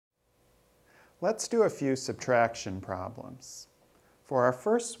Let's do a few subtraction problems. For our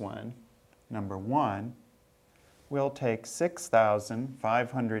first one, number 1, we'll take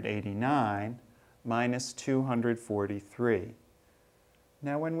 6,589 minus 243.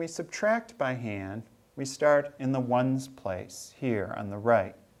 Now when we subtract by hand, we start in the ones place, here on the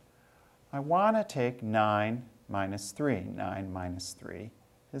right. I want to take 9 minus 3. 9 minus 3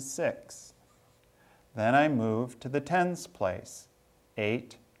 is 6. Then I move to the tens place.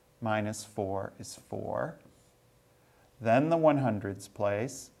 8 minus 4 is 4. Then the 100s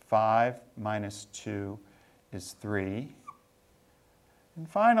place. 5 minus 2 is 3. And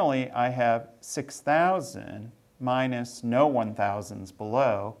finally, I have 6,000 minus no 1,000s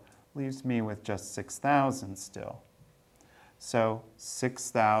below, leaves me with just 6,000 still. So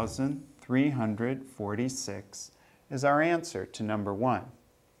 6,346 is our answer to number 1.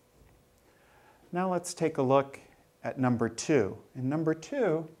 Now let's take a look at number 2. In number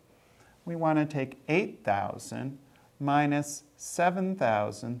 2, we want to take 8,000 minus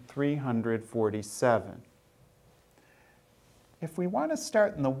 7,347. If we want to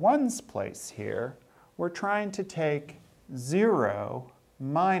start in the ones place here, we're trying to take 0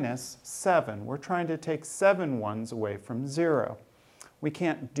 minus 7. We're trying to take 7 ones away from 0. We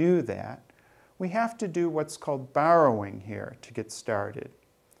can't do that. We have to do what's called borrowing here to get started.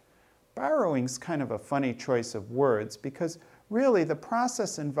 Borrowing's kind of a funny choice of words because really the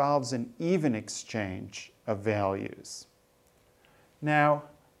process involves an even exchange of values. Now,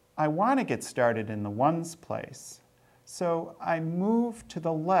 I want to get started in the ones place, so I move to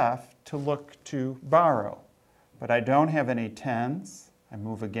the left to look to borrow. But I don't have any tens. I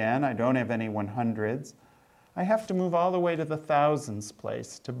move again. I don't have any 100s. I have to move all the way to the thousands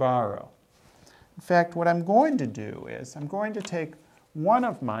place to borrow. In fact, what I'm going to do is I'm going to take one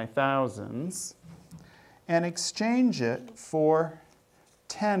of my thousands and exchange it for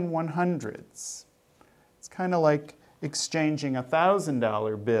 10 100s. It's kind of like exchanging a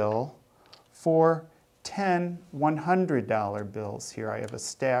 $1,000 bill for 10 $100 bills. Here I have a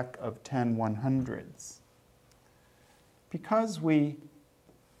stack of 10 100s. Because we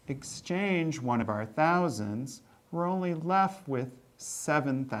exchange one of our thousands, we're only left with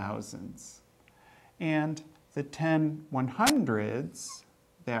 7 thousands. And the 10 100s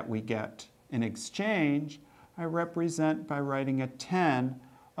that we get in exchange, I represent by writing a 10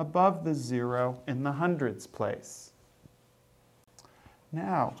 above the 0 in the hundreds place.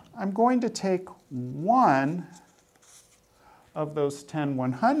 Now, I'm going to take one of those 10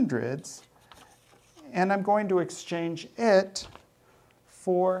 100s, and I'm going to exchange it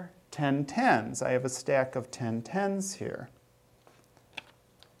for 10 10s. I have a stack of 10 10s here.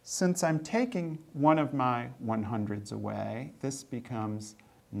 Since I'm taking one of my 100s away, this becomes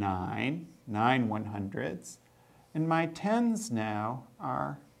 9 100s. And my 10s now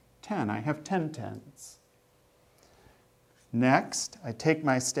are 10. I have 10 10s. Next, I take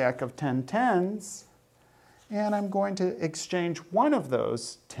my stack of 10 10s, and I'm going to exchange one of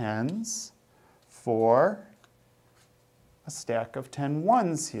those 10s for a stack of 10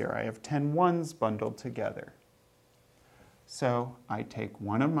 1s here. I have 10 1s bundled together. So I take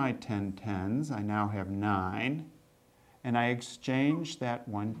one of my 10 10s, I now have 9, and I exchange that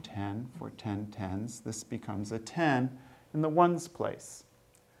one 10 for 10 10s. This becomes a 10 in the ones place.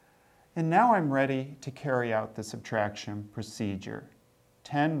 And now I'm ready to carry out the subtraction procedure.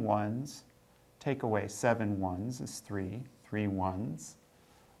 10 1s, take away 7 1s is 3, 3 1s.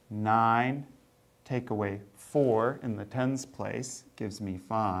 9, take away 4 in the tens place, gives me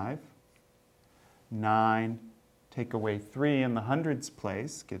 5. 9, take away 3 in the hundreds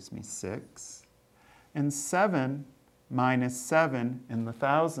place, gives me 6. And 7 minus 7 in the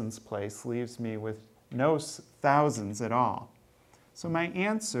thousands place leaves me with no thousands at all. So my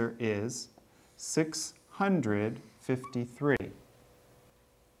answer is 653.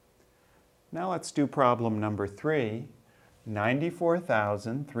 Now let's do problem number 3,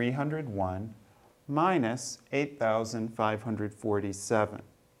 94,301 minus 8,547.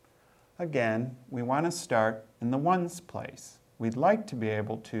 Again, we want to start in the ones place. We'd like to be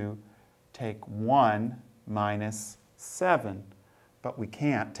able to take 1 minus 7, but we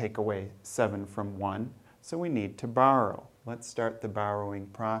can't take away 7 from 1, so we need to borrow. Let's start the borrowing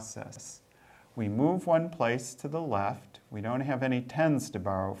process. We move one place to the left. We don't have any 10s to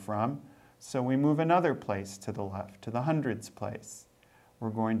borrow from, so we move another place to the left, to the hundreds place.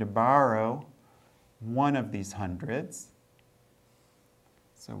 We're going to borrow one of these hundreds.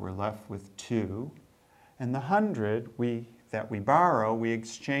 So we're left with 2. And the 100 that we borrow, we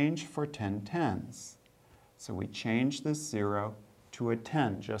exchange for 10 10s. So we change this 0 to a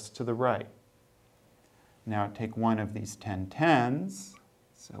 10 just to the right. Now take one of these 10 10s,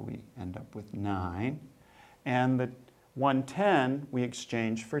 So we end up with 9. And the 110 we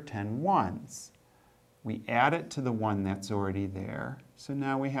exchange for 10 ones. We add it to the 1 that's already there, so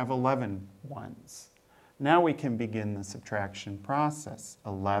now we have 11 ones. Now we can begin the subtraction process.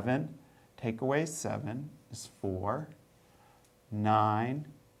 11 take away 7 is 4. 9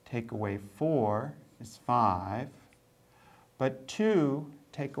 take away 4 is 5. But 2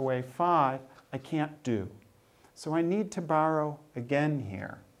 take away 5 I can't do. So I need to borrow again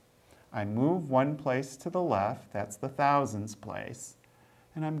here. I move one place to the left, that's the thousands place,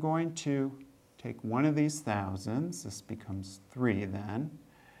 and I'm going to take one of these thousands, this becomes 3 then,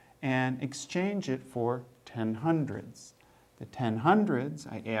 and exchange it for 10 hundreds. The 10 hundreds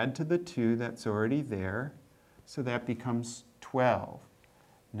I add to the 2 that's already there, so that becomes 12.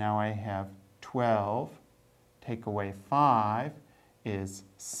 Now I have 12, take away 5 is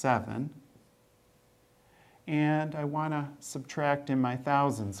 7. And I want to subtract in my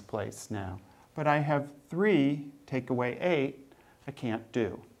thousands place now. But I have 3 take away 8, I can't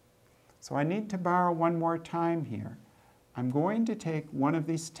do. So I need to borrow one more time here. I'm going to take one of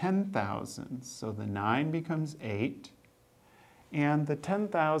these 10,000s, so the 9 becomes 8, and the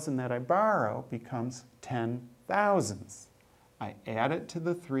 10,000 that I borrow becomes 10 thousands. I add it to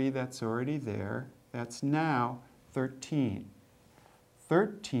the 3 that's already there, that's now 13.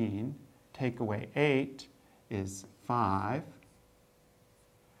 13 take away 8 is 5,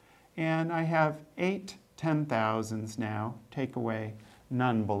 and I have 8 10,000s now, take away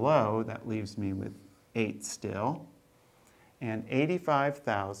none below, that leaves me with 8 still, and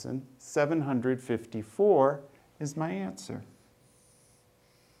 85,754 is my answer.